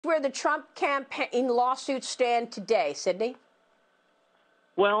Where the Trump campaign lawsuits stand today, Sidney?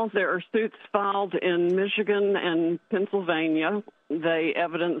 Well, there are suits filed in Michigan and Pennsylvania. They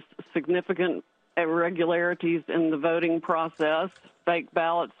evidence significant irregularities in the voting process, fake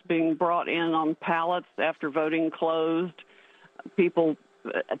ballots being brought in on pallets after voting closed, people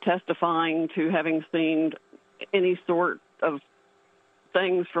testifying to having seen any sort of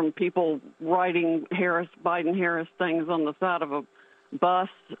things from people writing Biden-Harris things on the side of a bus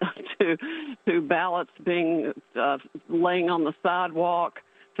to ballots being laying on the sidewalk,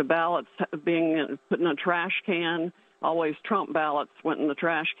 to ballots being put in a trash can. Always Trump ballots went in the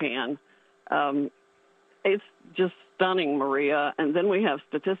trash can. It's just stunning, Maria. And then we have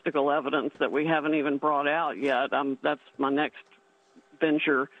statistical evidence that we haven't even brought out yet. That's my next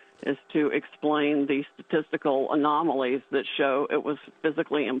venture, is to explain the statistical anomalies that show it was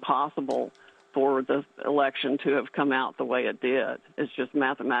physically impossible for the election to have come out the way it did. It's just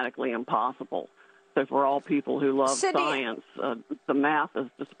mathematically impossible. So for all people who love science, the math is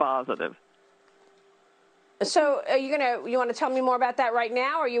dispositive. So you want to tell me more about that right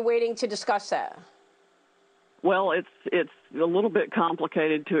now, or are you waiting to discuss that? Well, it's a little bit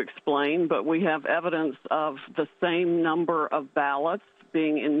complicated to explain, but we have evidence of the same number of ballots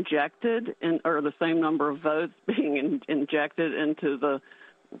being injected, or the same number of votes being injected into the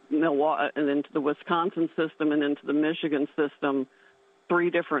Milwaukee and into the Wisconsin system and into the Michigan system 3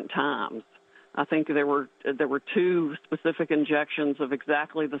 different times. I think there were 2 specific injections of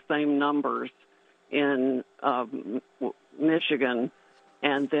exactly the same numbers in Michigan,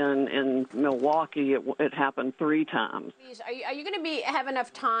 and then in Milwaukee it happened 3 times. Are you going to have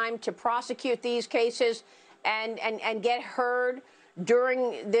enough time to prosecute these cases and get heard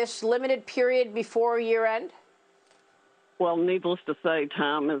during this limited period before year end? Well, needless to say,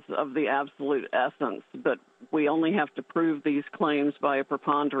 time is of the absolute essence, but we only have to prove these claims by a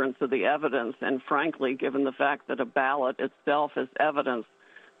preponderance of the evidence. And frankly, given the fact that a ballot itself is evidence,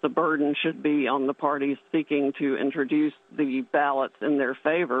 the burden should be on the parties seeking to introduce the ballots in their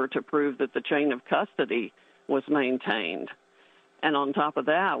favor to prove that the chain of custody was maintained. And on top of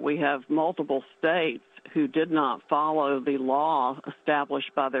that, we have multiple states who did not follow the law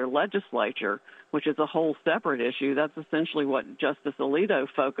established by their legislature, which is a whole separate issue. That's essentially what Justice Alito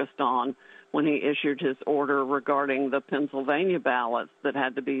focused on when he issued his order regarding the Pennsylvania ballots that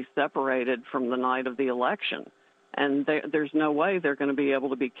had to be separated from the night of the election. And there's no way they're going to be able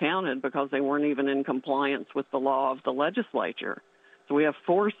to be counted because they weren't even in compliance with the law of the legislature. So we have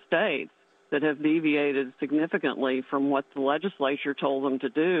 4 states that have deviated significantly from what the legislature told them to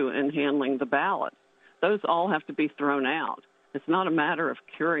do in handling the ballots. Those all have to be thrown out. It's not a matter of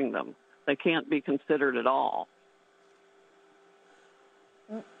curing them. They can't be considered at all.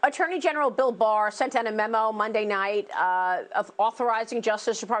 Attorney General Bill Barr sent out a memo Monday night of authorizing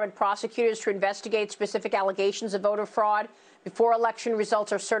Justice Department prosecutors to investigate specific allegations of voter fraud before election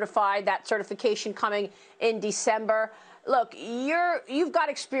results are certified, that certification coming in December. Look, you've got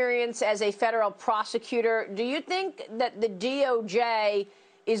experience as a federal prosecutor. Do you think that the DOJ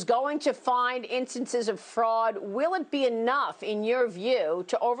is going to find instances of fraud? Will it be enough, in your view,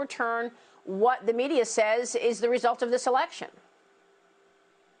 to overturn what the media says is the result of this election?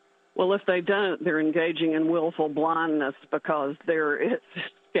 Well, if they don't, they're engaging in willful blindness, because there is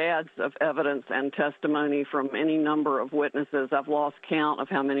scads of evidence and testimony from any number of witnesses. I've lost count of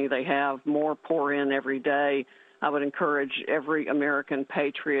how many they have. More pour in every day. I would encourage every American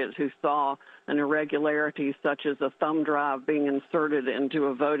patriot who saw an irregularity such as a thumb drive being inserted into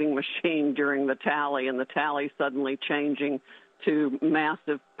a voting machine during the tally, and the tally suddenly changing to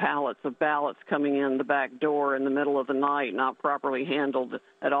massive pallets of ballots coming in the back door in the middle of the night, not properly handled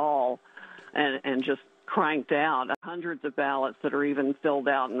at all, and just cranked out. Hundreds of ballots that are even filled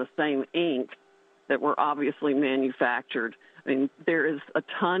out in the same ink that were obviously manufactured. I mean, there is a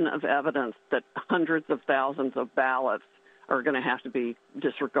ton of evidence that hundreds of thousands of ballots are going to have to be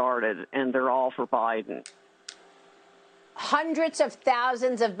disregarded, and they're all for Biden. Hundreds of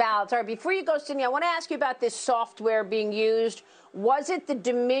thousands of ballots. All right, before you go, Sidney, I want to ask you about this software being used. Was it the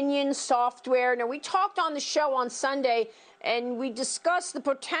Dominion software? Now, we talked on the show on Sunday, and we discussed the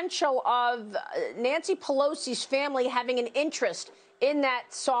potential of Nancy Pelosi's family having an interest in that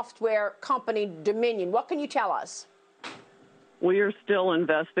software company, Dominion. What can you tell us? We are still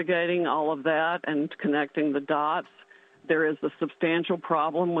investigating all of that and connecting the dots. There is a substantial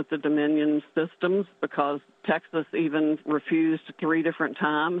problem with the Dominion systems because Texas even refused 3 different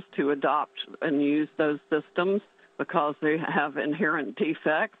times to adopt and use those systems because they have inherent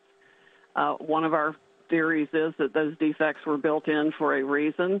defects. One of our theories is that those defects were built in for a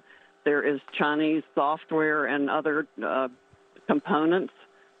reason. There is Chinese software and other components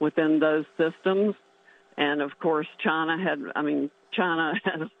within those systems. And of course, China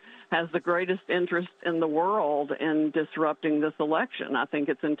has the greatest interest in the world in disrupting this election. I think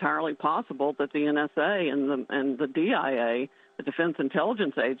it's entirely possible that the NSA and the DIA, the Defense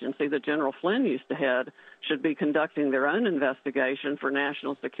Intelligence Agency that General Flynn used to head, should be conducting their own investigation for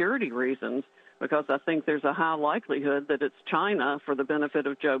national security reasons, because I think there's a high likelihood that it's China, for the benefit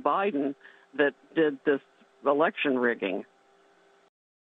of Joe Biden, that did this election rigging.